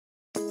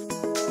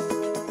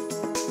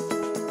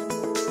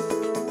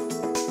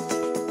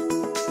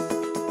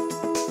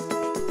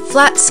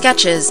Flat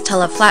sketches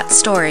tell a flat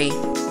story.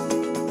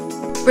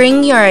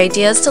 Bring your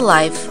ideas to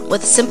life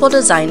with simple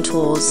design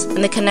tools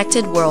in the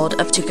connected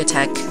world of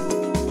Tukatech.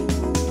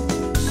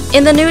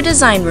 In the new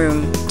design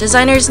room,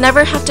 designers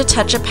never have to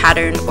touch a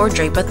pattern or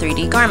drape a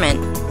 3D garment.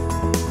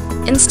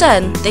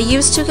 Instead, they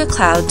use TUKA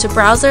Cloud to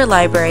browse their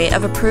library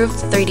of approved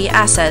 3D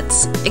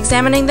assets,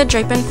 examining the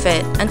drape and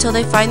fit until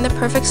they find the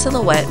perfect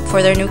silhouette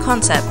for their new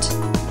concept.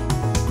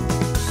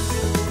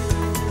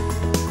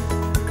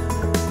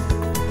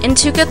 In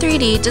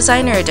TUKA3D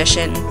Designer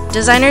Edition,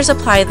 designers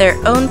apply their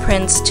own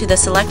prints to the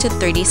selected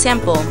 3D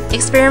sample,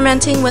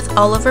 experimenting with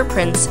all-over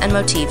prints and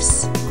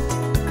motifs.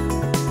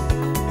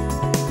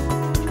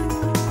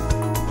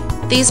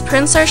 These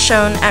prints are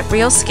shown at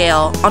real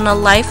scale on a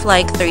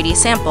lifelike 3D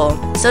sample,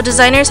 so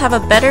designers have a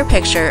better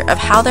picture of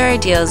how their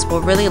ideas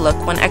will really look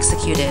when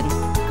executed.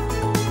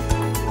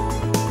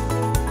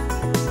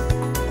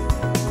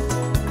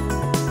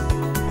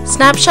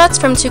 Snapshots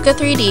from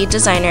TUKA3D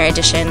Designer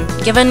Edition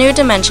give a new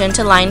dimension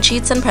to line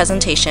sheets and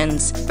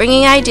presentations,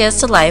 bringing ideas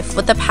to life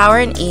with the power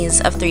and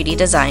ease of 3D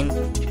design.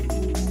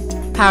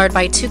 Powered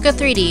by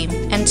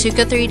TUKA3D and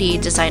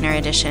TUKA3D Designer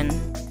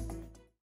Edition.